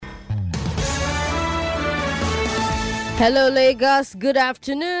Hello, Lagos. Good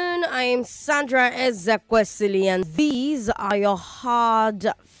afternoon. I am Sandra Ezekwesili, and these are your hard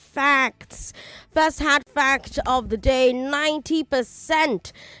facts. First hard fact of the day: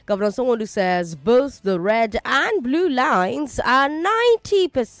 90%. Governor Sanwo-Olu says both the red and blue lines are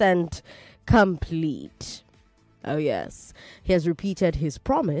 90% complete. Oh, yes. He has repeated his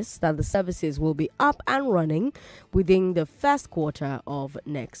promise that the services will be up and running within the first quarter of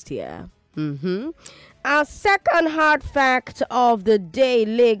next year. Our second hard fact of the day,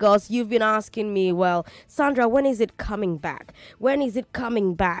 Lagos. You've been asking me, well, Sandra, when is it coming back? When is it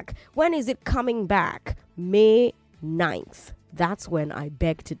coming back? When is it coming back? May 9th. That's when I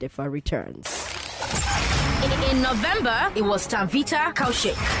beg to differ returns. In November, it was Tanvita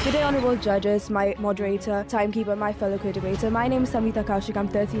Kaushik. Good day, honorable judges, my moderator, timekeeper, my fellow co-debater. My name is Tanvita Kaushik. I'm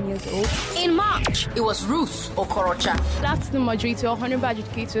 13 years old. In March, it was Ruth Okorocha. That's the moderator, honorable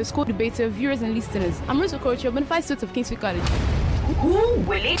educators, co-debater, viewers and listeners. I'm Ruth Okorocha, bonafide student of Kingsway College. Who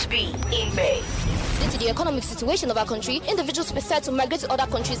will it be in May? Due to the economic situation of our country, individuals prefer to migrate to other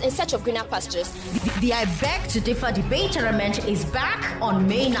countries in search of greener pastures. The I Beg to Differ debate tournament is back on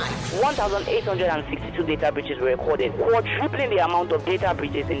May 9th. 1,862 data breaches were recorded, quadrupling the amount of data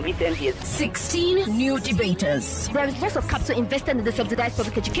breaches in recent years. 16 new debaters. There is lots of capital invested in the subsidized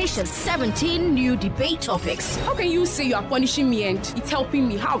public education. 17 new debate topics. How can you say you are punishing me and it's helping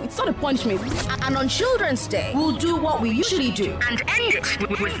me? How? It's not a punishment. And on Children's Day, we'll do what we usually do and end it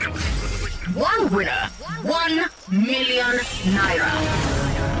with one winner, 1 million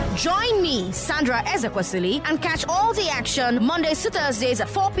naira. Join me, Sandra Ezekwesili, and catch all the action Mondays to Thursdays at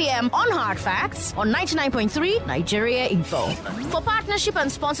 4 p.m. on Hard Facts on 99.3 Nigeria Info. For partnership and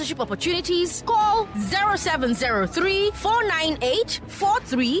sponsorship opportunities, call 0703 498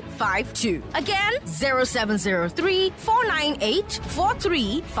 4352. Again, 0703 498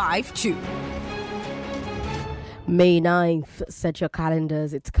 4352. May 9th, set your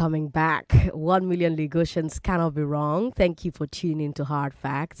calendars, it's coming back. 1 million Lagosians cannot be wrong. Thank you for tuning in to Hard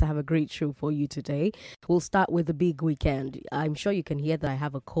Facts. I have a great show for you today. We'll start with the big weekend. I'm sure you can hear that I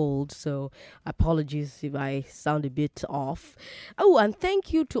have a cold, so apologies if I sound a bit off. Oh, and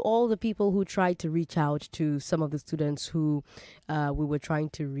thank you to all the people who tried to reach out to some of the students who we were trying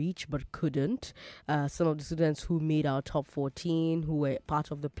to reach but couldn't. Some of the students who made our top 14, who were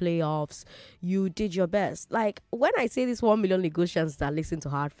part of the playoffs. You did your best. Like, when I say this 1 million Lagosians that listen to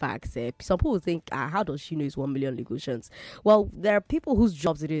Hard Facts, some people think, how does she know it's 1 million Lagosians? Well, there are people whose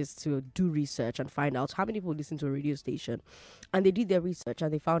jobs it is to do research and find out how many people listen to a radio station. And they did their research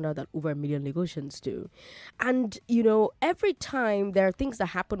and they found out that over 1 million Lagosians do. And, every time there are things that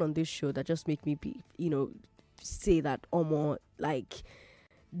happen on this show that just make me be, say that,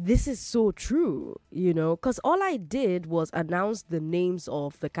 this is so true, because all I did was announce the names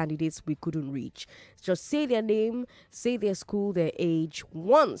of the candidates we couldn't reach. Just say their name, say their school, their age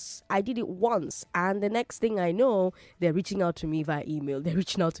once. I did it once. And the next thing I know, they're reaching out to me via email. They're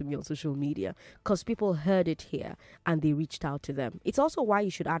reaching out to me on social media because people heard it here and they reached out to them. It's also why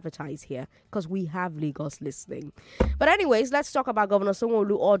you should advertise here because we have Lagos listening. But anyways, let's talk about Governor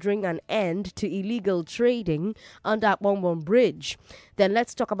Sanwo-Olu ordering an end to illegal trading under Akpom Bridge. Then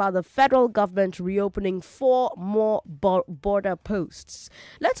let's talk about the federal government reopening 4 more border posts.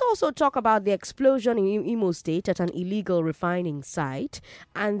 Let's also talk about the explosion in Imo State at an illegal refining site.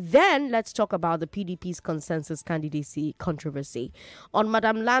 And then let's talk about the PDP's consensus candidacy controversy. On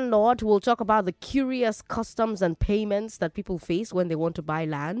Madam Landlord, we'll talk about the curious customs and payments that people face when they want to buy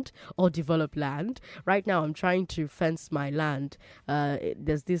land or develop land. Right now, I'm trying to fence my land.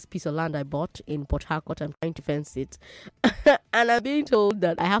 There's this piece of land I bought in Port Harcourt. I'm trying to fence it. And I'm being told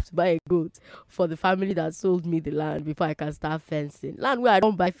that I have to buy a goat for the family that sold me the land before I can start fencing. Land where I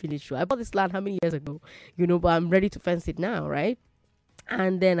don't buy finish. I bought this land how many years ago? But I'm ready to fence it now, right?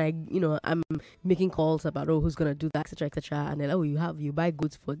 And then I'm making calls about, who's going to do that, etc., etc. And then, you buy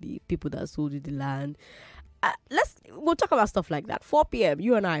goods for the people that sold you the land. We'll talk about stuff like that. 4 p.m.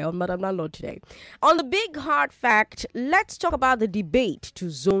 You and I on Madam Landlord today. On the big hard fact, let's talk about the debate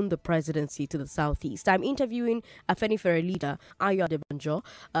to zone the presidency to the southeast. I'm interviewing Afenifere leader Ayo Adebanjo.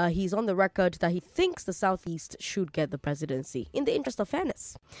 He's on the record that he thinks the southeast should get the presidency in the interest of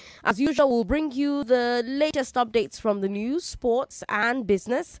fairness. As usual, we'll bring you the latest updates from the news, sports, and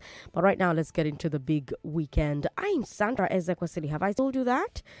business. But right now, let's get into the big weekend. I'm Sandra Ezekwesili. Have I told you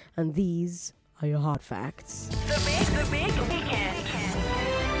that? And these are your hard facts. The big weekend.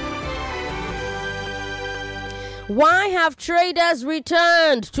 Why have traders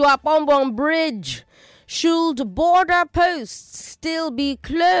returned to Akpom Bridge? Should border posts still be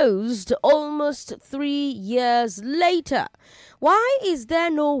closed almost 3 years later? Why is there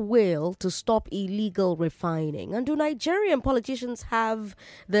no will to stop illegal refining? And do Nigerian politicians have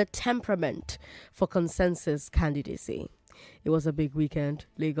the temperament for consensus candidacy? It was a big weekend.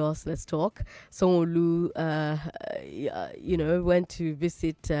 Lagos, let's talk. Sanwo-Olu, went to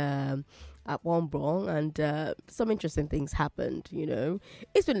visit at Wombrong, and some interesting things happened.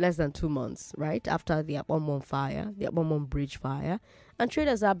 It's been less than 2 months, right, after the Apomon fire, the Apomon bridge fire, and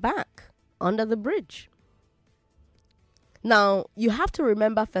traders are back under the bridge. Now, you have to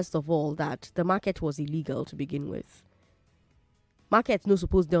remember, first of all, that the market was illegal to begin with. Market's not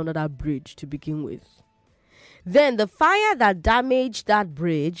supposed to be under that bridge to begin with. Then the fire that damaged that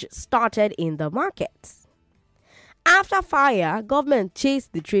bridge started in the market. After fire, government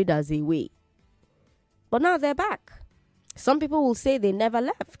chased the traders away. But now they're back. Some people will say they never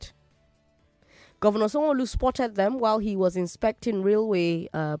left. Governor Sanwo-Olu spotted them while he was inspecting railway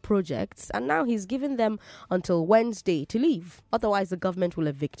projects, and now he's given them until Wednesday to leave. Otherwise, the government will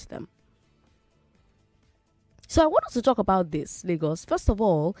evict them. So I want us to talk about this, Lagos. First of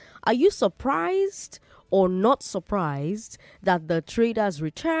all, are you surprised or not surprised that the traders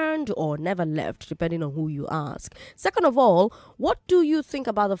returned or never left, depending on who you ask? Second of all, what do you think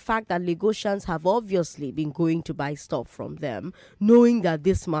about the fact that Lagosians have obviously been going to buy stuff from them, knowing that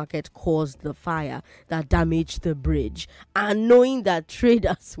this market caused the fire that damaged the bridge, and knowing that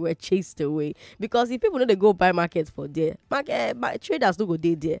traders were chased away? Because if people know they go buy markets for there, traders don't go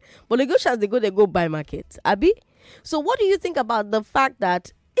there. But Lagosians, they go buy markets. Abi? So what do you think about the fact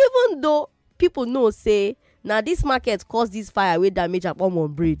that even though people know, say, now this market caused this fire with damage at one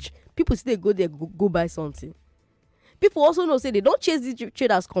bridge, people still go there, go buy something? People also know, say, they don't chase these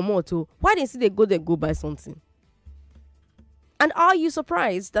traders come out, so why they still go there, go buy something? And are you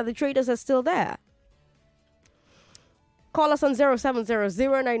surprised that the traders are still there? Call us on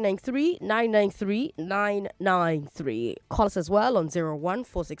 0700-993-993-993. Call us as well on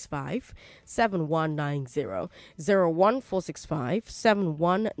 01465-7190.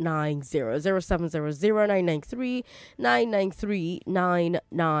 01465-7190.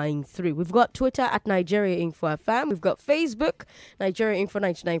 0700-993-993. We've got Twitter at Nigeria Info FM. We've got Facebook, Nigeria Info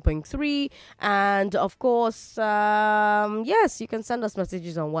 99.3. And of course, yes, you can send us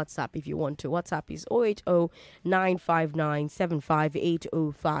messages on WhatsApp if you want to. WhatsApp is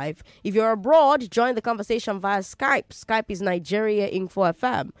 080-959-75805. If you're abroad, join the conversation via Skype. Skype is Nigeria Info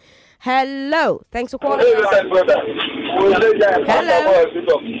FM. Hello. Thanks for calling. Hello.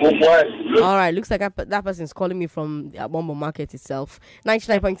 All right. Looks like that person's calling me from the Abombo market itself.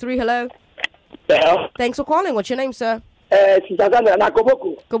 99.3. Hello. Hello. Thanks for calling. What's your name, sir?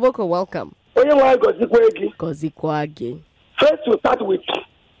 Koboko, welcome. Kozikwagi. First, to start with,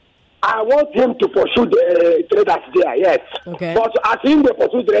 I want him to pursue the traders there, yes. Okay. But as him they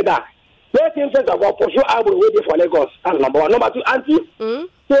pursue traders, let him first of all pursue Abu waiting for Lagos. That's number one. Number two, auntie, the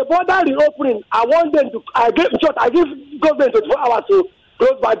border reopening, I want them to, I give government 24 hours to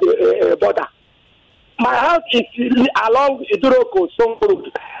close by the border. My house is along Iduroko, Songo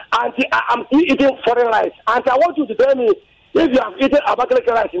Road. Auntie, I'm still eating foreign rice. And I want you to tell me if you have eaten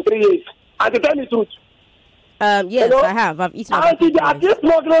Abakaliki rice in 3 years. And to tell me the truth. Yes, I have. I've eaten Auntie, I keep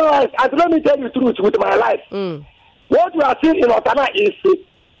smuggling rice. And let me tell you the truth with my life. What we are seeing in Otana is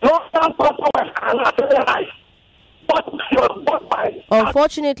northern proper rice.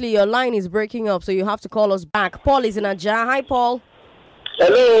 Unfortunately, your line is breaking up, so you have to call us back. Paul is in Aja. Hi, Paul.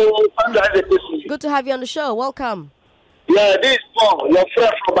 Hello. Good to have you on the show. Welcome. Yeah, this is Paul, your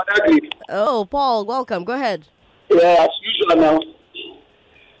friend from Badagry. Oh, Paul, welcome. Go ahead. Yeah, as usual now.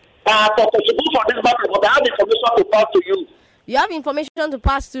 For this matter, but I have information to pass to you. You have information to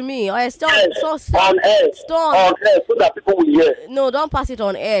pass to me. Or yes, on air. On air, so that people will hear. No, don't pass it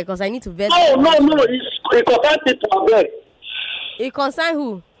on air because I need to vet. No, it concerns people on there. It concerns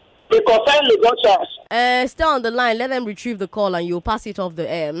who? It concerns Lagosians. Stay on the line. Let them retrieve the call and you'll pass it off the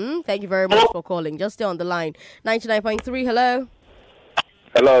air. Thank you very much for calling. Just stay on the line. 99.3, hello.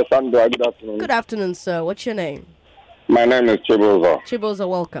 Hello, Sandra. Good afternoon. Good afternoon, sir. What's your name? My name is Chiboza. Chiboza,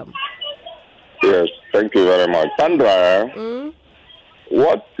 welcome. Yes, thank you very much. Sandra,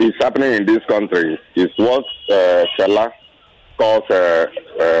 what is happening in this country is what Fela calls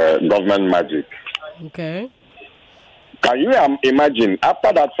government magic. Okay. Can you imagine,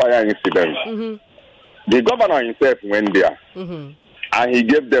 after that fire incident, the governor himself went there and he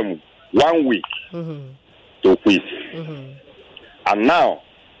gave them 1 week to quit. And now,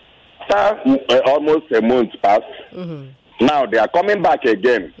 almost a month passed. Now they are coming back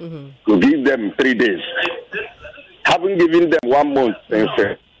again to give them 3 days. Having given them 1 month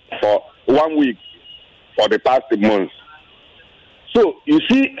for 1 week for the past months. So you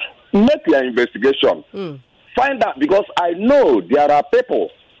see, make your investigation. find out, because I know there are people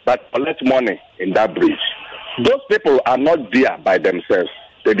that collect money in that bridge. Those people are not there by themselves.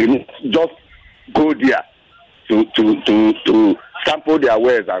 They didn't just go there to sample their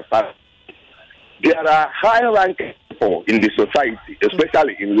wares and start. There are high-ranking people in the society,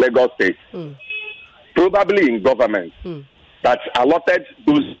 especially in Lagos State, probably in government, that allotted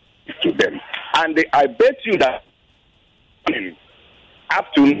those to them. And I bet you that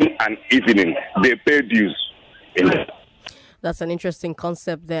afternoon and evening, they pay dues. That's an interesting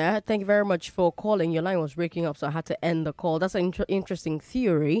concept there. Thank you very much for calling. Your line was breaking up, so I had to end the call. That's an interesting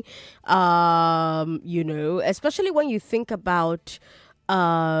theory, especially when you think about,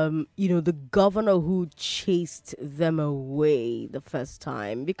 the governor who chased them away the first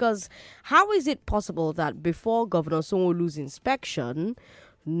time. Because how is it possible that before Governor Sanwo-Olu's inspection,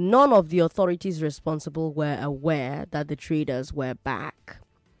 none of the authorities responsible were aware that the traders were back?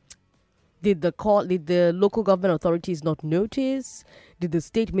 Did the local government authorities not notice? Did the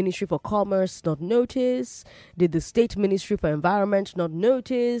State Ministry for Commerce not notice? Did the State Ministry for Environment not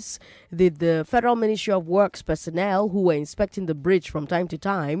notice? Did the Federal Ministry of Works personnel who were inspecting the bridge from time to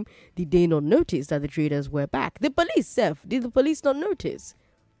time, did they not notice that the traders were back? The police, did the police not notice?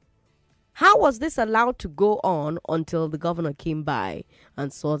 How was this allowed to go on until the governor came by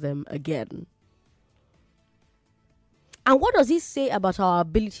and saw them again? And what does it say about our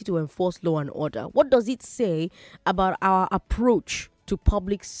ability to enforce law and order? What does it say about our approach to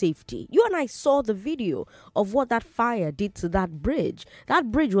public safety? You and I saw the video of what that fire did to that bridge.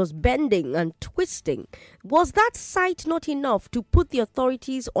 That bridge was bending and twisting. Was that sight not enough to put the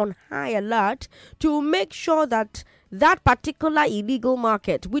authorities on high alert to make sure that that particular illegal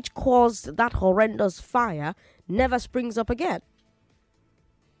market, which caused that horrendous fire, never springs up again?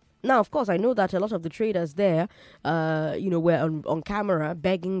 Now, of course, I know that a lot of the traders there, were on camera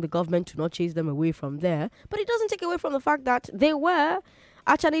begging the government to not chase them away from there. But it doesn't take away from the fact that they were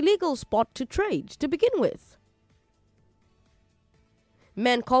at an illegal spot to trade to begin with.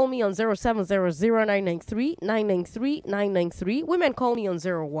 Men call me on 0700-993-993-993. Women call me on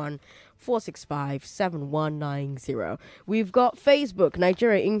 01-465-7190. We've got Facebook,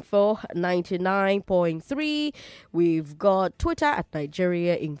 Nigeria Info 99.3. We've got Twitter at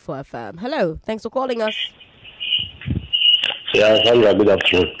Nigeria Info FM. Hello, thanks for calling us. Yeah, Sandra, good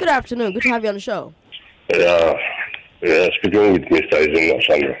afternoon. Good afternoon. Good to have you on the show. Yeah, speaking with Mr. Izina,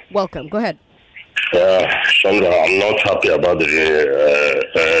 Sandra. Welcome. Go ahead. Sandra, I'm not happy about the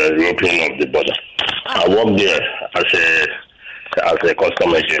reopening of the border. I work there as a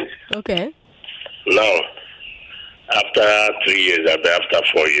custom agent. Okay. Now, after 3 years, after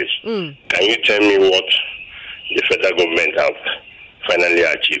 4 years, can you tell me what the federal government have finally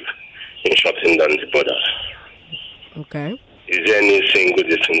achieved in shutting down the border? Okay. Is there any single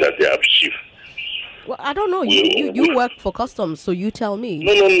thing that they have achieved? Well, I don't know. You work for customs, so you tell me.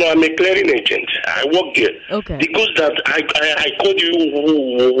 No. I'm a clearing agent. I work there. Okay. Because that I called you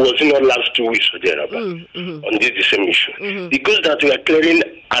was in the last 2 weeks there on the same issue. Because that we are clearing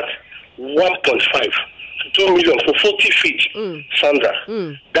at 1.5 to 2 million for 40 feet. Sandra,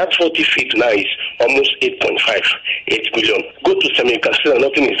 that 40 feet now is almost 8.5, 8 million. Go to Senegal, still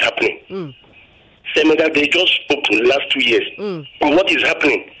nothing is happening. Senegal, they just opened the last 2 years. And what is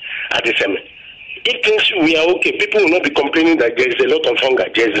happening at the Senegal? If things we are okay, people will not be complaining that there is a lot of hunger.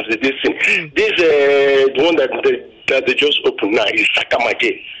 There is this thing. This the one that they just opened now is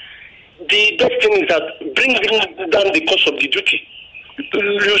Sakamake. The best thing is that bring down the cost of the duty.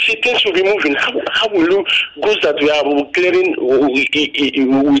 You see, things will be moving. How will you goods that we are clearing with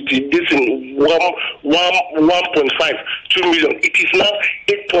this in 1.5, 2 million? It is now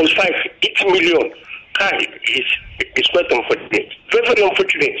 8.5, 8 million. It's quite unfortunate. Very, very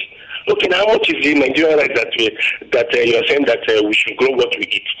unfortunate. Okay, now how much is the Nigerian rice that you are saying that we should grow what we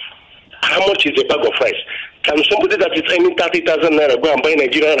eat? How much is a bag of rice? Can somebody that is earning 30,000 naira go and buy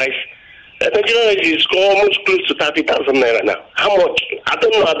Nigerian rice? Nigerian rice is almost close to 30,000 naira now. How much? I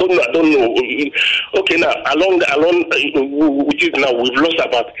don't know. Okay, now along which is now we've lost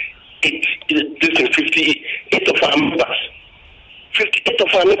about 58 of our members. 58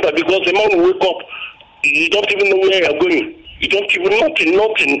 of our members because the man will wake up, you don't even know where you're going. You don't even nothing.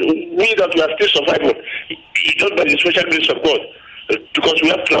 We that we are still surviving. It's just by the special grace of God. Because we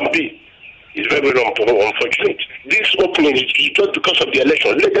have plan B. It's very, very unfortunate. This opening is just because of the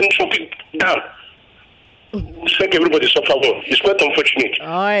election. Let them shut it down. It's like everybody suffer one. It's quite unfortunate. All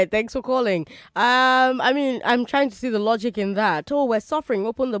right, thanks for calling. I'm trying to see the logic in that. Oh, we're suffering.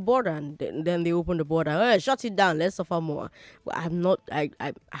 Open the border, and then they open the border. Shut it down. Let's suffer more. Well, I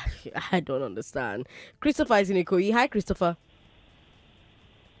don't understand. Christopher is in Ikoyi. Hi, Christopher.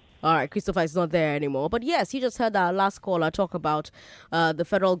 All right, Christopher is not there anymore. But yes, you just heard our last caller talk about the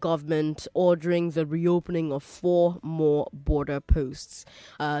federal government ordering the reopening of 4 more border posts.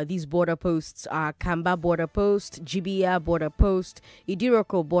 These border posts are Kamba border post, Jibia border post,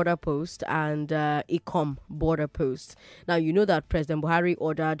 Idiroko border post, and Ikom border post. Now, you know that President Buhari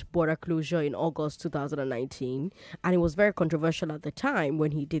ordered border closure in August 2019, and it was very controversial at the time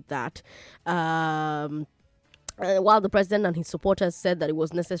when he did that. While the president and his supporters said that it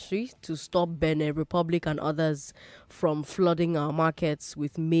was necessary to stop Benin Republic and others from flooding our markets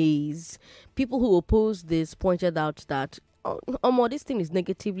with maize, people who opposed this pointed out that this thing is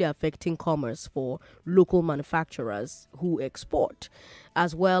negatively affecting commerce for local manufacturers who export,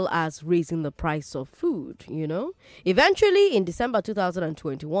 as well as raising the price of food, Eventually, in December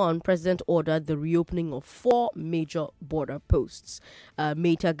 2021, President ordered the reopening of 4 major border posts,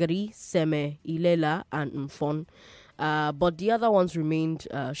 Meitagari, Seme, Ilela, and Mfon. But the other ones remained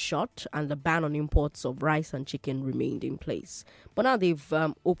shut, and the ban on imports of rice and chicken remained in place. But now they've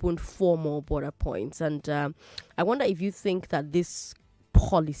opened 4 more border points, and I wonder if you think that this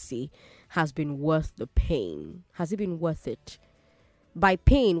policy has been worth the pain. Has it been worth it? By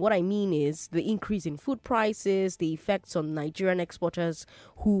pain, what I mean is the increase in food prices, the effects on Nigerian exporters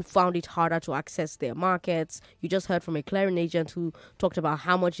who found it harder to access their markets. You just heard from a clearing agent who talked about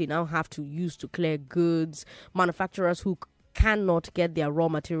how much they now have to use to clear goods, manufacturers who cannot get their raw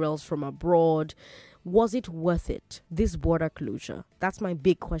materials from abroad. Was it worth it, this border closure? That's my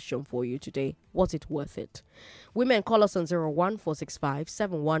big question for you today. Was it worth it? Women, call us on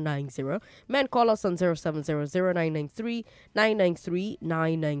 014657190. Men, call us on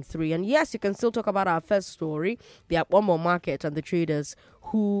 0700-993-993-993. And yes, you can still talk about our first story, the Akwomo market and the traders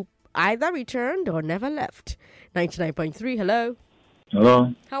who either returned or never left. 99.3, hello.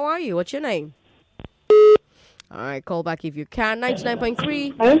 Hello. How are you? What's your name? All right, call back if you can.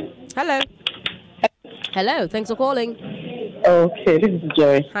 99.3. Hello. Hello, thanks for calling. Okay, this is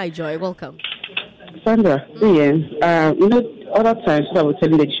Joy. Hi, Joy, welcome. Sandra, other times when I was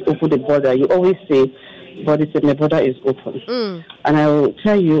telling you that you should open the border, you always say, but the border is open. And I will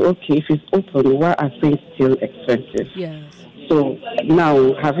tell you, okay, if it's open, why are things still expensive? Yes. So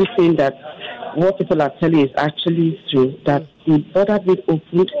now, have you seen that what people are telling is actually true, that the border being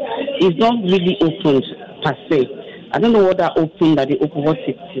opened is not really opened per se. I don't know what that open, that they open, what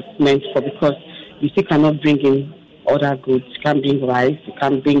it is meant for, because you still cannot bring in other goods. You can't bring rice, you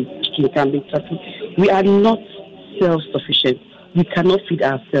can't bring chicken, you can't bring turkey. We are not self-sufficient. We cannot feed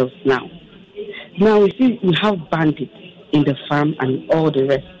ourselves now. Now we see we have bandits in the farm and all the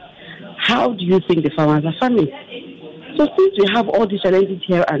rest. How do you think the farmers are farming? So since we have all these challenges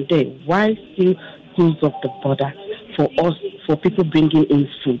here and there, why still close up the border for us, for people bringing in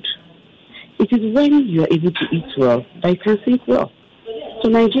food? It is when you are able to eat well that you can think well. So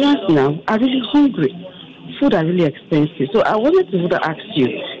Nigerians now are really hungry. Food are really expensive. So I wanted to ask you,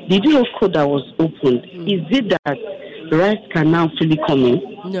 the DO code that was opened, is it that rice can now fully come in?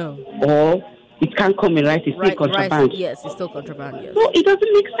 No. Or it can't come in, right? It's still contraband? Rice, yes, it's still contraband, yes. So it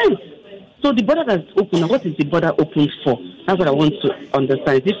doesn't make sense. So the border that's open, what is the border open for? That's what I want to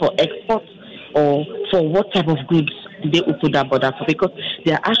understand. Is it for export or for what type of goods did they open that border for? Because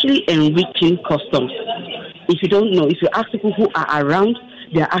they are actually enriching customs. If you don't know, if you ask people who are around,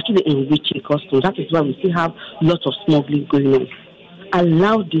 they are actually enriching customs. That is why we still have lots of smuggling going on.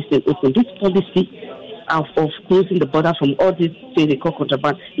 Allow this and open. This policy of closing the border from all this things they call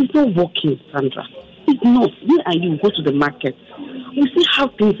contraband is not working, Sandra. It's not. Me and you go to the market. We see how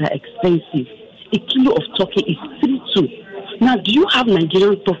things are expensive. A kilo of turkey is 3.2. Now, do you have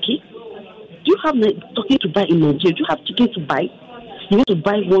Nigerian turkey? Do you have turkey to buy in Nigeria? Do you have chicken to buy? You want to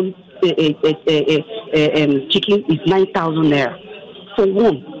buy one chicken is 9,000 naira for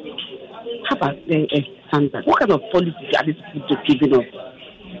one. How about Sandra? What kind of policy are these people giving us?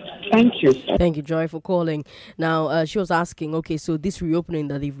 Thank you. Thank you, Joy, for calling. Now, she was asking, okay, so this reopening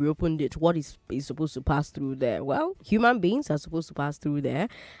that they've reopened it, what is supposed to pass through there? Well, human beings are supposed to pass through there,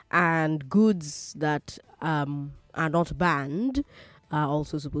 and goods that are not banned are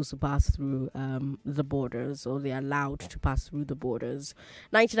also supposed to pass through the borders, or they're allowed to pass through the borders.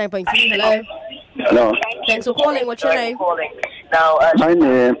 99.3, hello. Hello. Thanks for calling. What's your name? My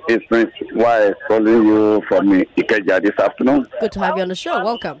name is Prince Y, calling you from Ikeja this afternoon. Good to have you on the show.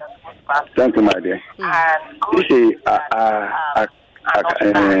 Welcome. Thank you, my dear. This is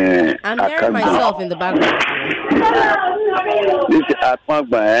I'm hearing myself in the background. This is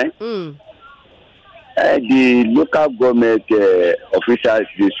Akpangba, the local government officials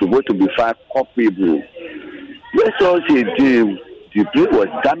are supposed to be found culpable. Let's all say the place was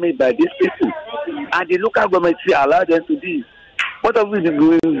damaged by these people, and the local government allowed them to do. What of it?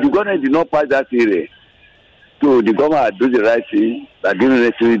 The government did not pass that area. So the government do the right thing. But giving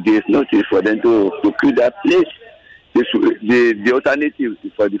necessary days notice for them to clear that place. The alternative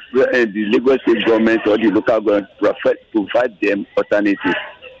is for the Lagos state government or the local government provide them alternative.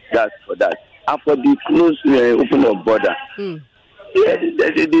 That's for that. And for the close open of border,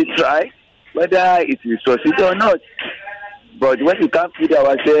 they try whether it will succeed or not. But when you can't feed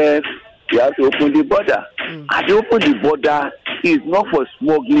ourselves, we have to open the border. And to open the border is not for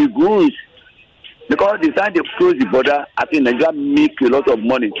smuggling goods. Because the time they close the border, I think Nigeria make a lot of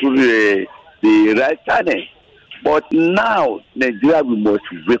money through the right channel. But now, Nigeria, we must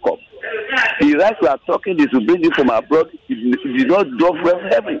wake up. The right we are talking is to bring it from abroad. It did not drop from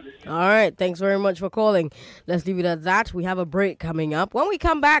heaven. All right. Thanks very much for calling. Let's leave it at that. We have a break coming up. When we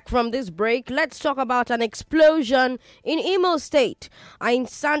come back from this break, let's talk about an explosion in Imo State. I'm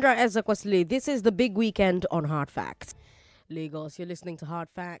Sandra Ezekwesili. This is the big weekend on Hard Facts. Lagos, you're listening to Hard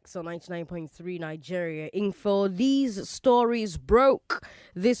Facts on 99.3 Nigeria Info. These stories broke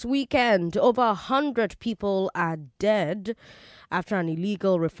this weekend. Over 100 people are dead after an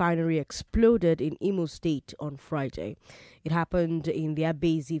illegal refinery exploded in Imo State on Friday. It happened in the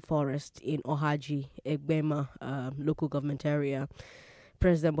Abezi Forest in Ohaji, Egbema local government area.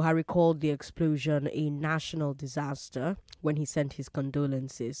 President Buhari called the explosion a national disaster when he sent his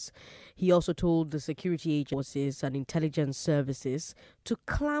condolences. He also told the security agencies and intelligence services to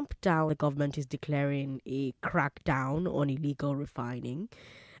clamp down. The government is declaring a crackdown on illegal refining.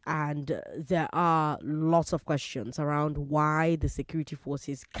 And there are lots of questions around why the security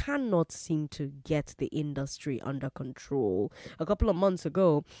forces cannot seem to get the industry under control. A couple of months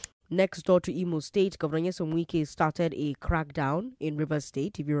ago, next door to Imo State, Governor Nyesom Wike started a crackdown in Rivers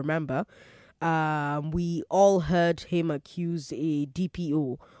State, if you remember. We all heard him accuse a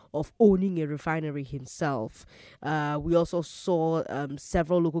DPO of owning a refinery himself. We also saw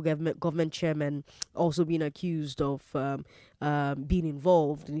several local government chairmen also being accused of being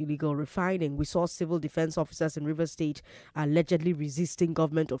involved in illegal refining. We saw civil defense officers in Rivers State allegedly resisting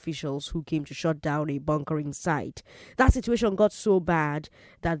government officials who came to shut down a bunkering site. That situation got so bad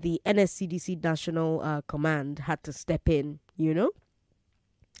that the NSCDC National Command had to step in, you know.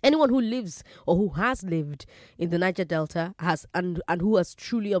 Anyone who lives or who has lived in the Niger Delta and who has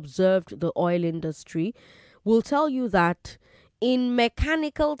truly observed the oil industry will tell you that in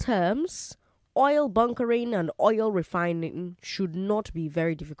mechanical terms, oil bunkering and oil refining should not be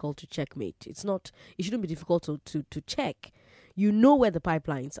very difficult to checkmate. It shouldn't be difficult to check. You know where the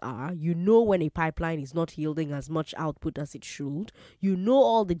pipelines are. You know when a pipeline is not yielding as much output as it should. You know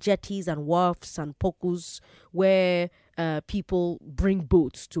all the jetties and wharfs and pocos where people bring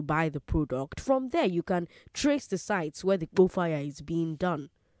boats to buy the product. From there, you can trace the sites where the fire is being done.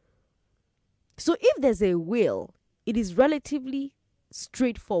 So if there's a will, it is relatively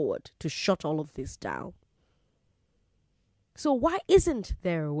straightforward to shut all of this down. So why isn't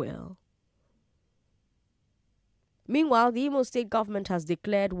there a will? Meanwhile, the Imo State government has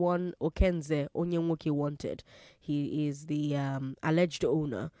declared one Okenze Onyenwoke wanted. He is the alleged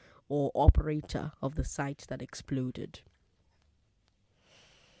owner or operator of the site that exploded.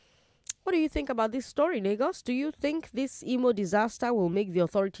 What do you think about this story, Lagos? Do you think this Imo disaster will make the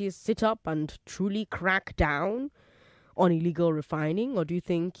authorities sit up and truly crack down on illegal refining? Or do you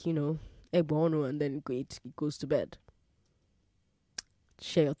think, Ebono and then it goes to bed?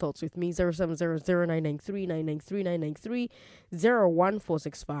 Share your thoughts with me. 0700-993-993-993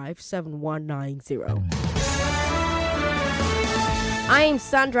 01465-7190. I'm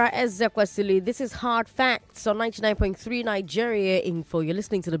Sandra Ezekwesili. This is Hard Facts on 99.3 Nigeria Info. You're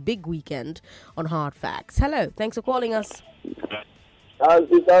listening to the big weekend on Hard Facts. Hello. Thanks for calling us.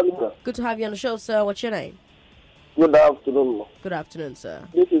 Good to have you on the show, sir. What's your name? Good afternoon. Good afternoon, sir.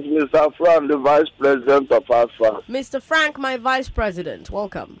 This is Mr. Frank, the Vice President of AFA. Mr. Frank, my Vice President.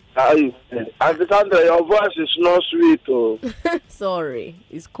 Welcome. Hi. Alexander, your voice is not sweet. Oh. Sorry.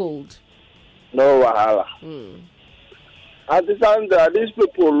 It's cold. No wahala. Alexander, these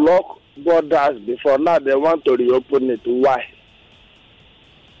people lock borders before. Now they want to reopen it. Why?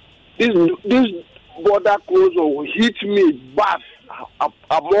 This border closure will hit me bad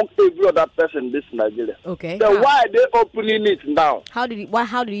among every other person in this Nigeria. Okay. So why are they opening it now? How did he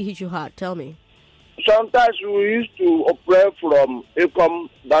hit you hard? Tell me. Sometimes we used to operate from Ecom,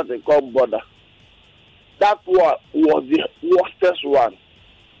 that's Ecom border. That was the worstest one.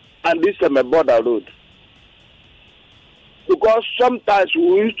 And this is my border road. Because sometimes we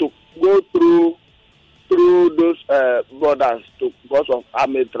used to go through those borders because of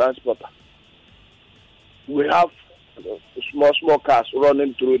army transporter. We have small cars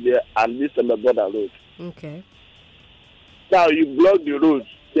running through there, and this is the border road. Okay. Now you block the roads.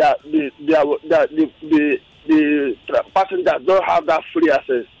 The passengers don't have that free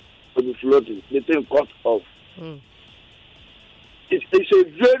access to the floating. They take cut off. It's a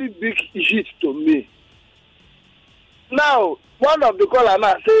very big hit to me. Now, one of the callers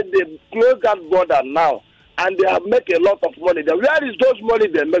now said they close that border now, and they have make a lot of money there. Where is those money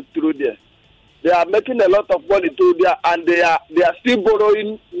they make through there? They are making a lot of money through there, and they are still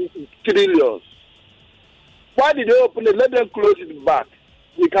borrowing trillions. Why did they open it? Let them close it back.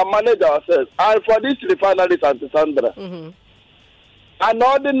 We can manage ourselves. And for this refinery, Auntie Sandra, an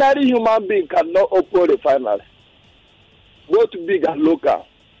ordinary human being cannot open a refinery, both big and local.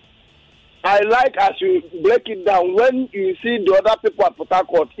 I like as you break it down, when you see the other people at Port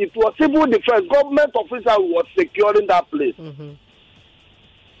Harcourt, it was civil defense, government officer who was securing that place.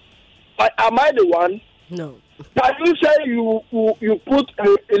 Am I the one? No. Can you say you put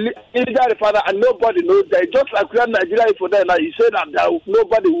a illegal refinery and nobody knows that? Just like we have Nigeria for that now, you say that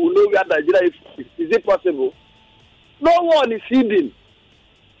nobody will know where Nigeria is. Is it possible? No one is hidden.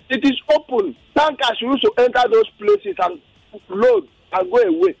 It is open. Tankers used to enter those places and load and go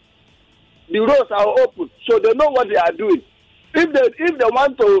away. The roads are open, so they know what they are doing. If they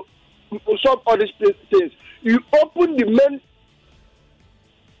want to solve all these things, you open the main.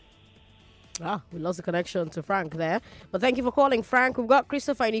 We lost the connection to Frank there. But thank you for calling, Frank. We've got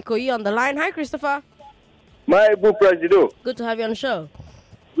Christopher Nikoyi on the line. Hi, Christopher. My good President. Good to have you on the show.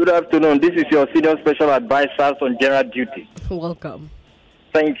 Good afternoon. This is your senior special advisor on general duty. Welcome.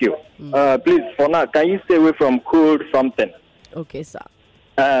 Thank you. Please, for now, can you stay away from cold something? Okay, sir.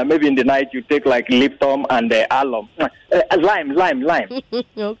 Maybe in the night you take like Lipton and alum. Lime.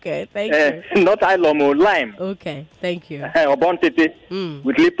 Okay, thank you. Not alum or lime. Okay, thank you. Or Bontete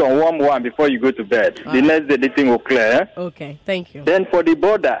with Lipton, warm one before you go to bed. The next day the thing will clear. Okay, thank you. Then for the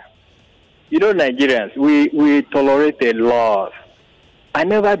border, you know, Nigerians, we tolerate a lot. I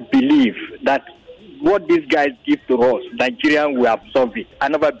never believe that what these guys give to us, Nigerians will absorb it. I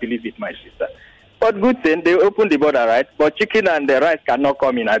never believe it, my sister. But good thing, they opened the border, right? But chicken and the rice cannot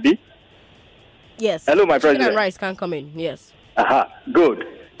come in, Abi? Yes. Hello, my chicken president. And rice can come in, yes. Good.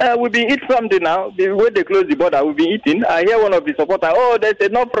 We've been eating something now. When they close the border, we've been eating. I hear one of the supporters, there's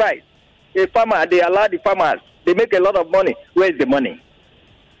enough rice. A farmer, they allow the farmers. They make a lot of money. Where's the money?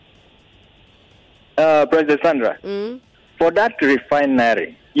 President Sandra, for that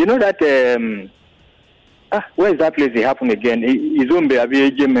refinery, you know that, where is that place it happened again?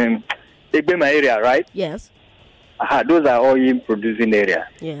 Izumbe, Egbema area, right? Yes. Those are oil producing area.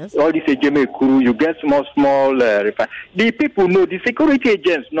 Yes. All this Ejeme Kuru, you get small refinery. The people know, the security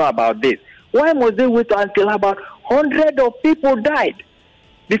agents know about this. Why must they wait until about 100 of people died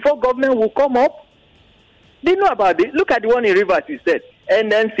before government will come up? They know about it. Look at the one in Rivers, you said.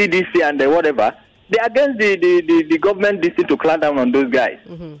 NCDC and whatever. They are against the government decision to clamp down on those guys.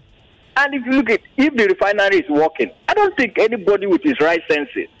 And if you look at, if the refinery is working, I don't think anybody with his right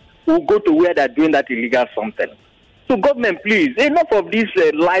senses will go to where they're doing that illegal something. So government, please, enough of these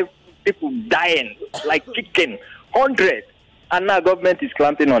live people dying like chicken, 100, and now government is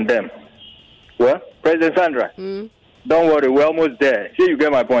clamping on them. Well, President Sandra, don't worry, we're almost there. See, you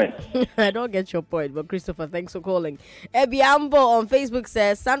get my point. I don't get your point, but Christopher, thanks for calling. Ebiambo on Facebook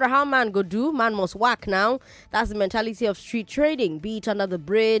says, Sandra, how man go do? Man must whack now. That's the mentality of street trading, be it under the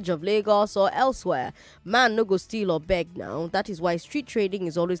bridge of Lagos or elsewhere. Man no go steal or beg now. That is why street trading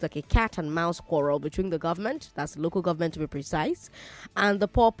is always like a cat and mouse quarrel between the government, that's the local government to be precise, and the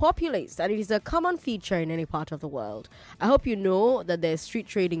poor populace. And it is a common feature in any part of the world. I hope you know that there's street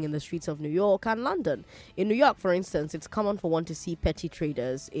trading in the streets of New York and London. In New York, for instance, it's common for one to see petty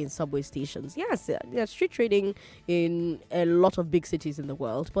traders in subway stations. Yes, there's street trading in a lot of big cities in the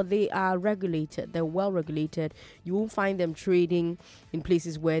world, but they are regulated. They're well regulated. You won't find them trading in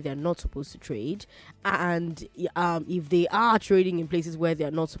places where they're not supposed to trade. And if they are trading in places where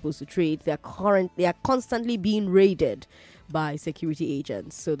they're not supposed to trade, they are constantly being raided by security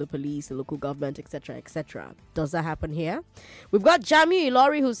agents, so the police, the local government, etc., etc. Does that happen here? We've got Jamiu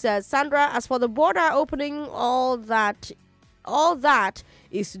Ilori who says, Sandra, as for the border opening, all that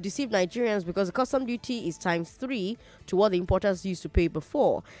is to deceive Nigerians because the custom duty is ×3 to what the importers used to pay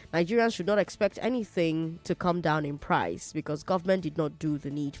before. Nigerians should not expect anything to come down in price because government did not do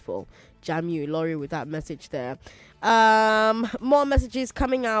the needful. Jamiu Ilori with that message there. More messages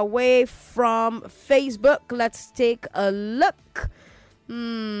coming our way from Facebook. Let's take a look.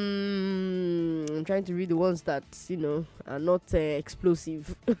 I'm trying to read the ones that, are not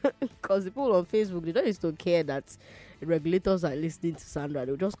explosive. Because the people on Facebook, they don't used to care that the regulators are listening to Sandra.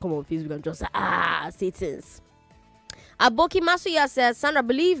 They'll just come on Facebook and just say, Satans. Aboki Masuya says, Sandra,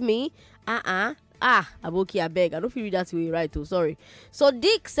 believe me, Aboki, I beg. I don't feel that way, right? Too. Sorry. So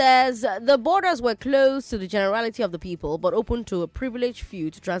Dick says the borders were closed to the generality of the people, but open to a privileged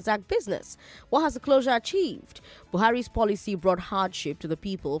few to transact business. What has the closure achieved? Buhari's policy brought hardship to the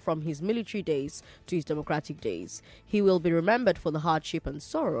people from his military days to his democratic days. He will be remembered for the hardship and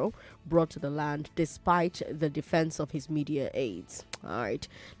sorrow brought to the land despite the defense of his media aides. All right,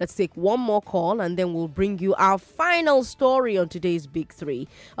 let's take one more call and then we'll bring you our final story on today's Big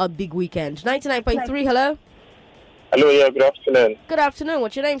Weekend. 99.3, hello? Hello, yeah, good afternoon. Good afternoon.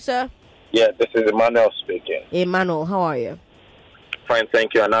 What's your name, sir? Yeah, this is Emmanuel speaking. Emmanuel, how are you? Fine,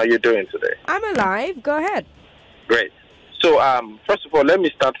 thank you. And how are you doing today? I'm alive. Go ahead. Great. So, first of all, let me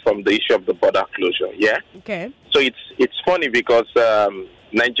start from the issue of the border closure, yeah? Okay. So it's funny because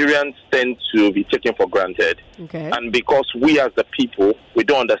Nigerians tend to be taken for granted. Okay. And because we as the people, we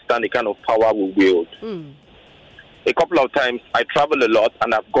don't understand the kind of power we wield. A couple of times, I travel a lot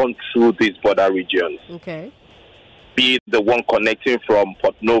and I've gone through these border regions. Okay. Be it the one connecting from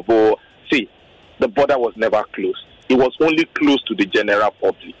Port Novo. See, the border was never closed. It was only closed to the general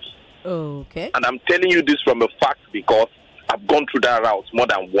public. Okay. And I'm telling you this from a fact because I've gone through that route more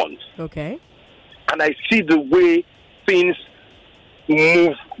than once. Okay. And I see the way things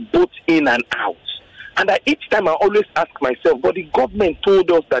move both in and out. And each time I always ask myself, but the government told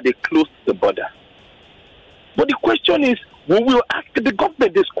us that they closed the border. But the question is, we will ask the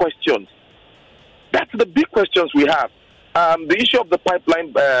government these questions. That's the big questions we have. The issue of the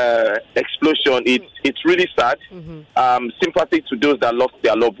pipeline explosion, it's really sad. Sympathy to those that lost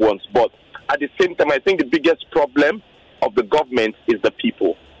their loved ones. But at the same time, I think the biggest problem of the government is the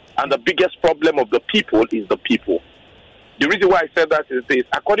people. And the biggest problem of the people is the people. The reason why I said that is this.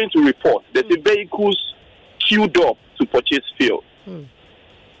 According to reports, there's vehicles queued up to purchase fuel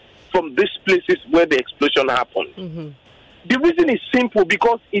from these places where the explosion happened. The reason is simple,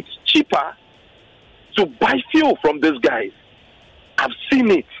 because it's cheaper to buy fuel from these guys. I've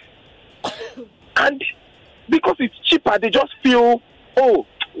seen it. And because it's cheaper, they just feel, oh,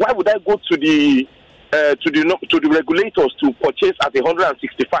 why would I go to the regulators to purchase at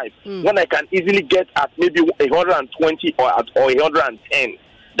 165 when I can easily get at maybe 120 or 110?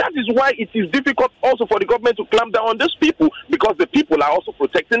 That is why it is difficult also for the government to clamp down on these people, because the people are also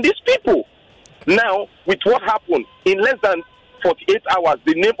protecting these people. Now, with what happened, in less than 48 hours,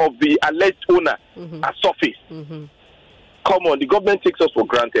 the name of the alleged owner has surfaced. Come on, the government takes us for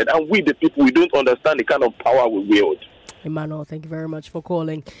granted, and we, the people, we don't understand the kind of power we wield. Emmanuel, thank you very much for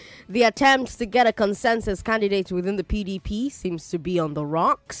calling. The attempt to get a consensus candidate within the PDP seems to be on the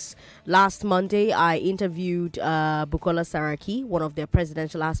rocks. Last Monday, I interviewed Bukola Saraki, one of their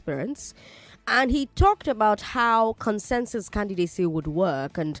presidential aspirants, and he talked about how consensus candidacy would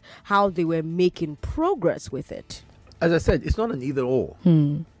work and how they were making progress with it. As I said, it's not an either or.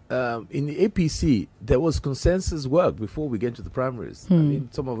 In the APC, there was consensus work before we get to the primaries. I mean,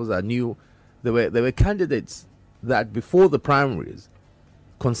 some of us are new. There were candidates that before the primaries,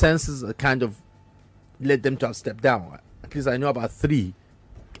 consensus kind of led them to have stepped down. At least I know about 3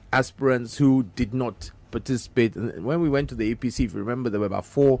 aspirants who did not participate. And when we went to the APC, if you remember, there were about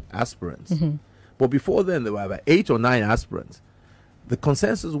 4 aspirants. But before then, there were about 8 or 9 aspirants. The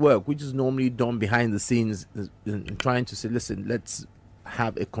consensus work, which is normally done behind the scenes in trying to say, listen, let's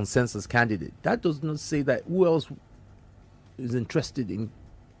have a consensus candidate. That does not say that who else is interested in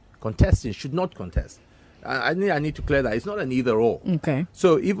contesting should not contest. I need to clear that it's not an either or. Okay.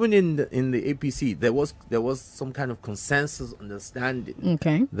 So even in the APC, there was some kind of consensus understanding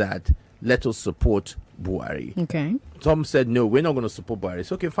that let us support Buhari. Okay. Some said no, we're not going to support Buhari.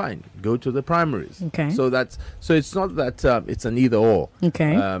 It's okay, fine, go to the primaries. Okay. So it's not that it's an either or.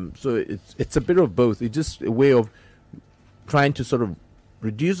 Okay. So it's a bit of both. It's just a way of trying to sort of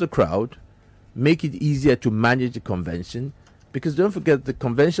reduce the crowd, make it easier to manage the convention, because don't forget the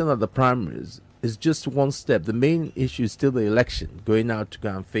convention of the primaries is just one step. The main issue is still the election, going out to go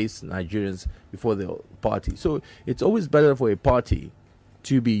and face Nigerians before the party. So it's always better for a party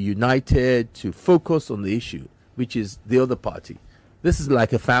to be united, to focus on the issue, which is the other party. This is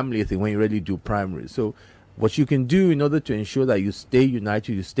like a family thing when you really do primaries. So what you can do in order to ensure that you stay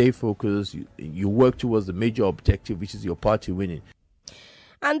united, you stay focused, you work towards the major objective, which is your party winning.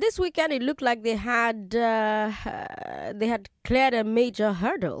 And this weekend, it looked like they had cleared a major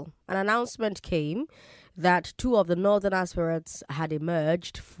hurdle. An announcement came that 2 of the northern aspirants had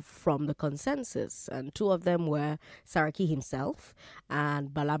emerged from the consensus, and 2 of them were Saraki himself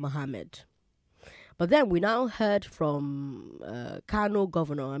and Bala Mohammed. But then we now heard from Kano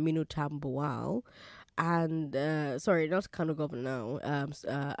Governor Aminu Tambuwal, and sorry, not Kano Governor now,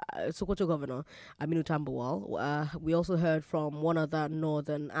 Sokoto Governor Aminu Tambuwal. We also heard from one other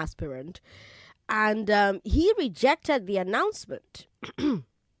northern aspirant. And he rejected the announcement.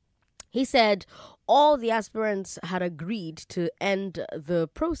 He said all the aspirants had agreed to end the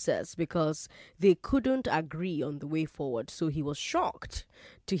process because they couldn't agree on the way forward. So he was shocked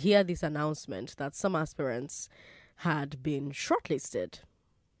to hear this announcement that some aspirants had been shortlisted.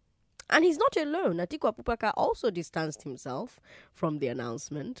 And he's not alone. Atiku Abubakar also distanced himself from the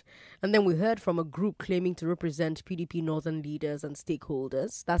announcement. And then we heard from a group claiming to represent PDP northern leaders and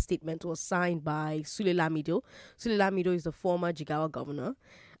stakeholders. That statement was signed by Sule Lamido. Sule Lamido is the former Jigawa governor.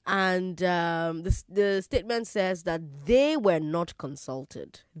 And the statement says that they were not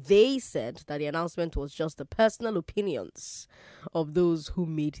consulted. They said that the announcement was just the personal opinions of those who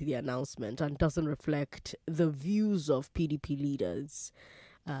made the announcement and doesn't reflect the views of PDP leaders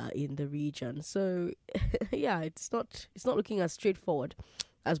in the region. So, yeah, it's not looking as straightforward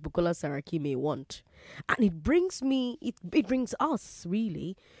as Bukola Saraki may want. And it brings us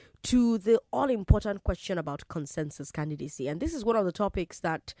really to the all-important question about consensus candidacy. And this is one of the topics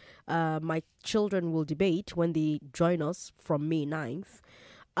that my children will debate when they join us from May 9th.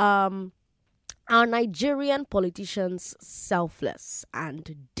 Are Nigerian politicians selfless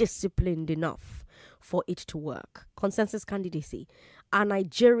and disciplined enough for it to work? Consensus candidacy. Are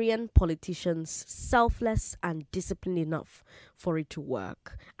Nigerian politicians selfless and disciplined enough for it to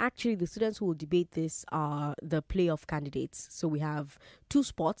work? Actually, the students who will debate this are the playoff candidates. So we have 2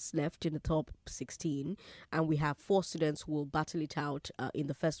 spots left in the top 16, and we have 4 students who will battle it out in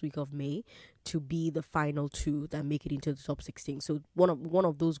the first week of May to be the final 2 that make it into the top 16. So one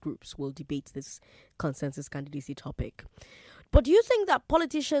of those groups will debate this consensus candidacy topic. But do you think that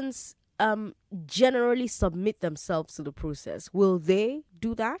politicians generally submit themselves to the process? Will they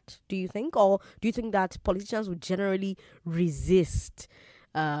do that, do you think? Or do you think that politicians would generally resist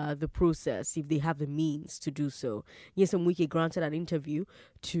the process if they have the means to do so? Nyesom Wike granted an interview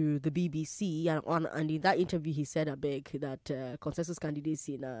to the BBC, and in that interview he said that consensus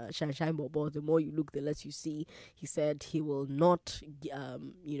candidacy in Shine Bobo, the more you look, the less you see. He said he will not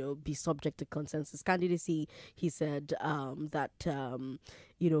be subject to consensus candidacy. He said that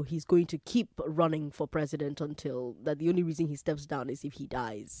he's going to keep running for president until that the only reason he steps down is if he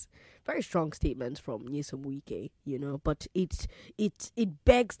dies. Very strong statement from Nyesom Wike, but it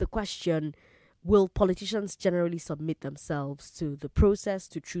begs the question, will politicians generally submit themselves to the process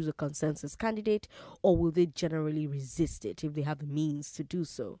to choose a consensus candidate, or will they generally resist it if they have the means to do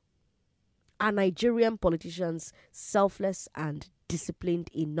so? Are Nigerian politicians selfless and disciplined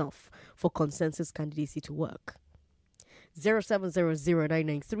enough for consensus candidacy to work?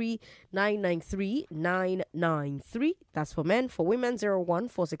 0700-993-993-993. That's for men. For women,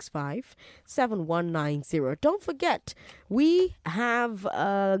 01465-7190. Don't forget, we have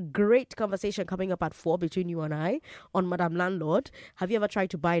a great conversation coming up at 4 between you and I on Madam Landlord. Have you ever tried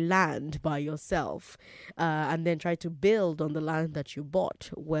to buy land by yourself and then try to build on the land that you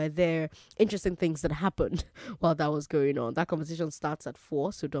bought? Were there interesting things that happened while that was going on? That conversation starts at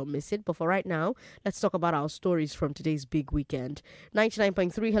 4, so don't miss it. But for right now, let's talk about our stories from today's big weekend.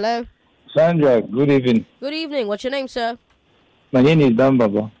 99.3, hello. Sandra, good evening. Good evening. What's your name, sir? My name is Dan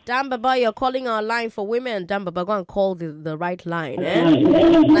Baba. Dan Baba, you're calling our line for women. Dan Baba, go and call the right line.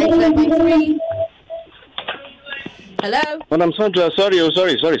 99.3. Hello? Madam Sandra, sorry.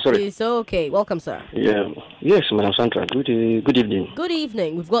 It's okay. Welcome, sir. Yeah. Yes, Madam Sandra. Good evening. Good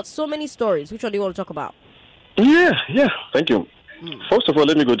evening. We've got so many stories. Which one do you want to talk about? Yeah. Thank you. First of all,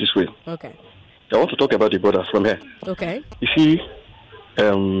 let me go this way. Okay. I want to talk about the border from here. Okay. You see,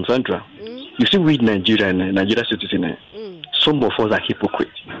 Sandra, you see we Nigeria and Nigeria citizens, some of us are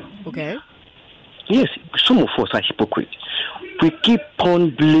hypocrites. Okay. Yes, some of us are hypocrites. We keep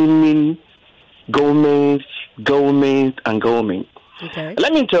on blaming government. Okay.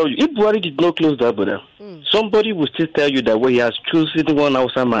 Let me tell you, if Buhari did not close that border, somebody will still tell you that he has chosen one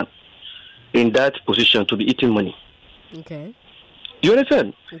Hausa man in that position to be eating money. Okay. You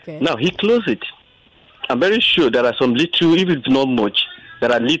understand? Okay. Now, he closed it. I'm very sure there are some little, even if not much,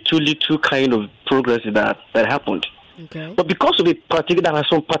 there are little kind of progress that happened. Okay. But because of there are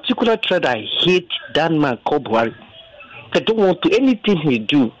some particular thread I hate that man called Buhari. They don't want to, anything he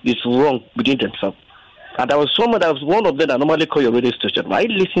do is wrong within themselves. And there was one of them that normally call your radio station. I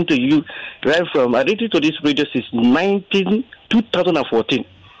listen to you right from, I listened to this radio since 2014.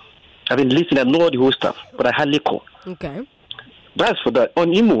 I've been listening, I know the whole stuff, but I hardly call. Okay. That's for that.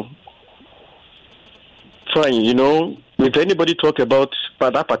 On Imo, fine, if anybody talk about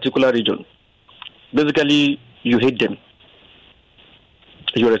that particular region, basically you hate them.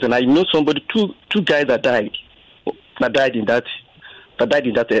 You understand? I know somebody, two guys that died in that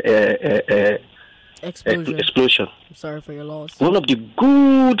explosion. Explosion. I'm sorry for your loss. One of the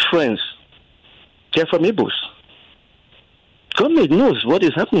good friends They're from Igbos. Government knows what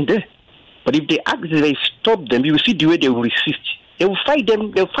is happening there. But if they stop them, you will see the way they will resist. They will fight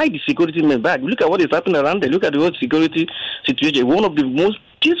them. They will fight the security men back. Look at what is happening around there. Look at the whole security situation. One of the most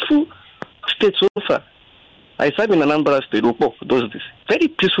peaceful states so far. I serve in Anambra State. Opo does this. Very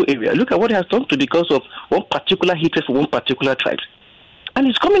peaceful area. Look at what it has done to the cause of one particular hatred for one particular tribe. And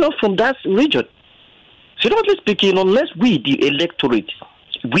it's coming up from that region. Seriously speaking, unless we, the electorate,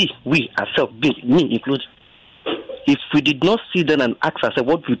 we ourselves, me included, if we did not sit down and ask ourselves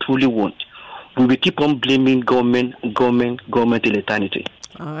what we truly want, we will keep on blaming government till eternity.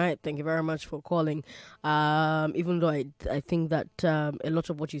 All right, thank you very much for calling. Even though I think that a lot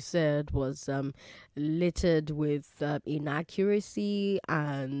of what you said was littered with inaccuracy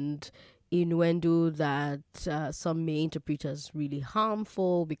and innuendo that some may interpret as really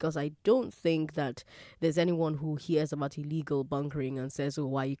harmful, because I don't think that there's anyone who hears about illegal bunkering and says, oh,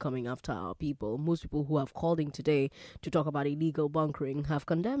 why are you coming after our people? Most people who have called in today to talk about illegal bunkering have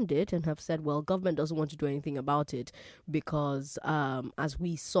condemned it and have said, well, government doesn't want to do anything about it because as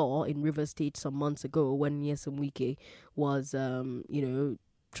we saw in River State some months ago when Nyesom Wike was,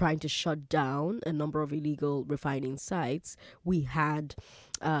 trying to shut down a number of illegal refining sites, we had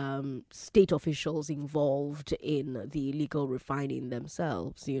state officials involved in the illegal refining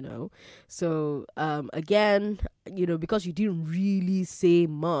themselves, So, again, because you didn't really say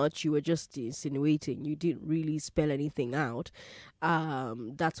much, you were just insinuating, you didn't really spell anything out.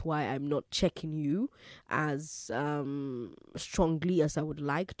 That's why I'm not checking you as strongly as I would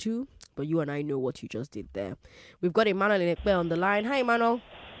like to, but you and I know what you just did there. We've got Emmanuel Inekpe on the line. Hi, Emmanuel.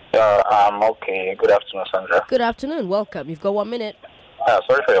 I'm okay. Good afternoon, Sandra. Good afternoon. Welcome. You've got 1 minute.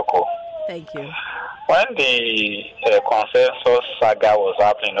 Sorry for your call. Thank you. When the consensus saga was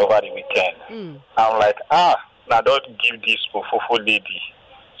happening over the weekend, I'm like, now don't give this Fufu lady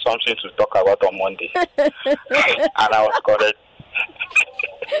something to talk about on Monday. And I was correct.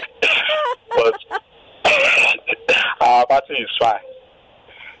 But our party is fine.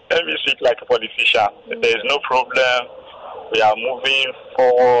 Let me speak like a politician. There is no problem. We are moving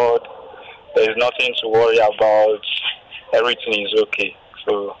forward. There is nothing to worry about. Everything is okay.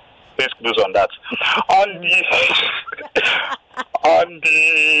 So please close on that. On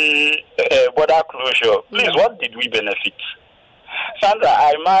the border closure, please, what did we benefit? Sandra,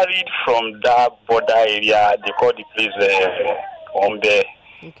 I married from that border area. They call the place Ombe.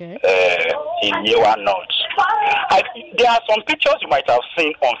 Okay. In Yewa North. There are some pictures you might have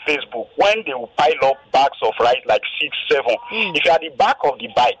seen on Facebook when they will pile up bags of rice like 6, 7. If you're at the back of the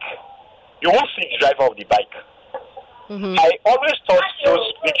bike, you won't see the driver of the bike. I always thought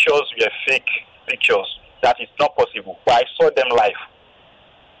those pictures were fake pictures, that is not possible, but I saw them live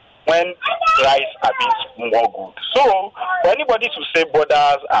when rice are being more good. So, for anybody to say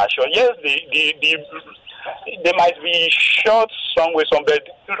borders are short, yes, they might be short somewhere,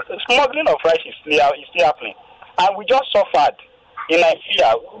 smuggling of rice is still happening. And we just suffered in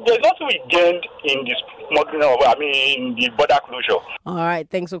Nigeria. There's nothing we gained in this smuggling in the border closure. All right,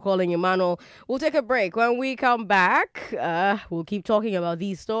 thanks for calling, Emmanuel. We'll take a break. When we come back, we'll keep talking about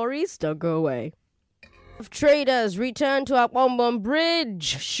these stories. Don't go away. Traders return to Akpombon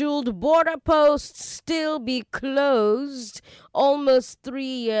Bridge. Should border posts still be closed almost 3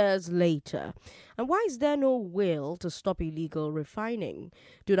 years later? And why is there no will to stop illegal refining?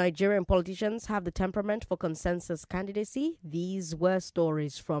 Do Nigerian politicians have the temperament for consensus candidacy? These were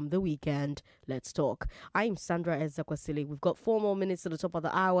stories from the weekend. Let's talk. I'm Sandra Ezekwesili. We've got 4 more minutes to the top of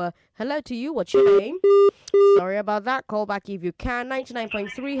the hour. Hello to you. What's your name? Sorry about that. Call back if you can.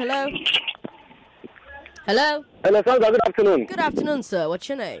 99.3. Hello. Hello. Hello, Sandra. Good afternoon. Good afternoon, sir. What's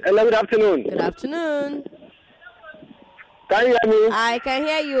your name? Hello. Good afternoon. Good afternoon. Can you hear me? I can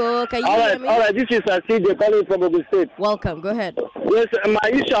hear you. Can you hear me? All right. This is CJ calling from Ogun State. Welcome. Go ahead. Yes, my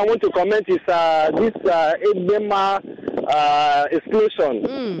issue I want to comment is this Egbema explosion.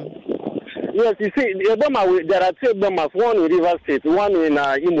 Yes, you see, Egbema, there are 2 Egbemas, one in River State, one in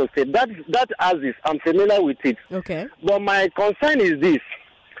Imo State. That axis, I'm familiar with it. Okay. But my concern is this,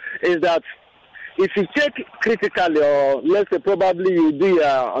 is that if you check critically, or let's say probably you do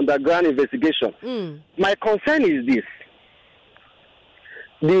underground investigation, my concern is this.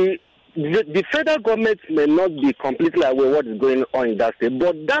 The federal government may not be completely aware of what is going on in that state,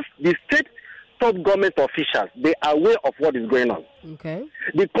 but that's the state top government officials. They are aware of what is going on. Okay.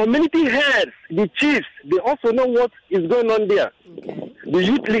 The community heads, the chiefs, they also know what is going on there. Okay. The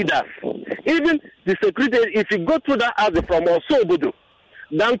youth leaders, even the security. If you go to that alley from Osobodo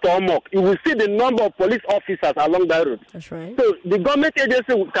down to Omok, you will see the number of police officers along that road. That's right. So the government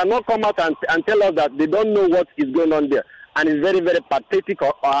agency cannot come out and tell us that they don't know what is going on there. And it's very, very pathetic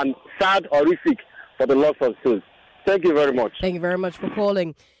and sad, horrific for the loss of souls. Thank you very much. Thank you very much for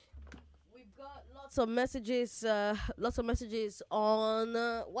calling. We've got lots of messages on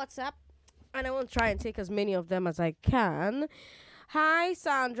WhatsApp, and I won't try and take as many of them as I can. Hi,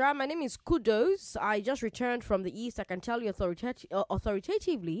 Sandra. My name is Kudos. I just returned from the East. I can tell you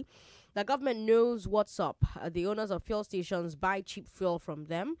authoritatively the government knows what's up. The owners of fuel stations buy cheap fuel from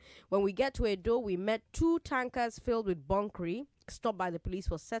them. When we get to Edo, we met 2 tankers filled with bunkering, stopped by the police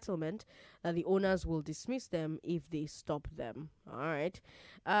for settlement. The owners will dismiss them if they stop them. All right.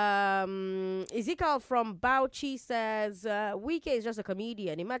 Ezekiel from Bauchi says, Wike is just a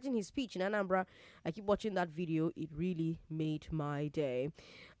comedian. Imagine his speech in Anambra. I keep watching that video. It really made my day.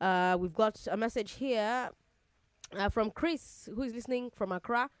 We've got a message here from Chris, who is listening from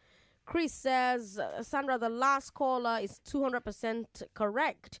Accra. Chris says, Sandra, the last caller is 200%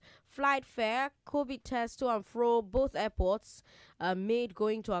 correct. Flight fare, COVID test to and fro, both airports made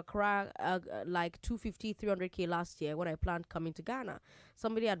going to Accra like 250, 300K last year when I planned coming to Ghana.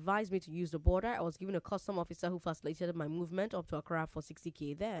 Somebody advised me to use the border. I was given a custom officer who facilitated my movement up to Accra for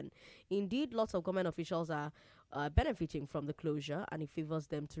 60K then. Indeed, lots of government officials are benefiting from the closure, and it favors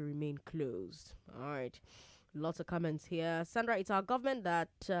them to remain closed. All right. Lots of comments here. Sandra, it's our government that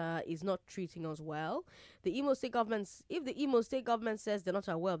is not treating us well. The Imo State government, if the Imo State government says they're not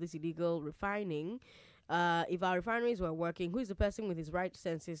aware of this illegal refining, if our refineries were working, who is the person with his right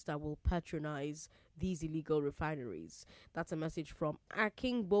senses that will patronize these illegal refineries? That's a message from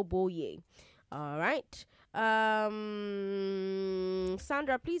Aking Boboye. All right.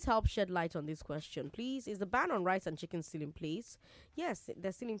 Sandra, please help shed light on this question. Please, is the ban on rice and chicken still in place? Yes,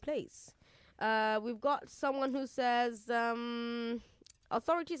 they're still in place. We've got someone who says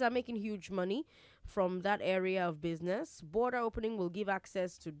authorities are making huge money from that area of business. Border opening will give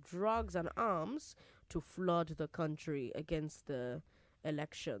access to drugs and arms to flood the country against the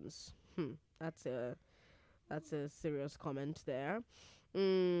elections. That's a serious comment there.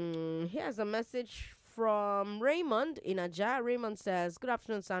 Here's a message from Raymond in Aja. Raymond says, good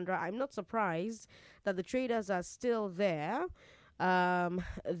afternoon, Sandra. I'm not surprised that the traders are still there.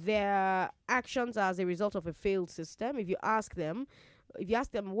 Their actions are as a result of a failed system. If you ask them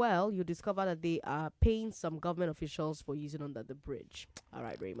well, you discover that they are paying some government officials for using under the bridge. All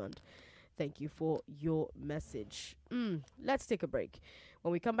right, Raymond. Thank you for your message. Let's take a break.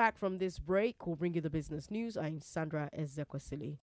 When we come back from this break, we'll bring you the business news. I'm Sandra Ezekwesili.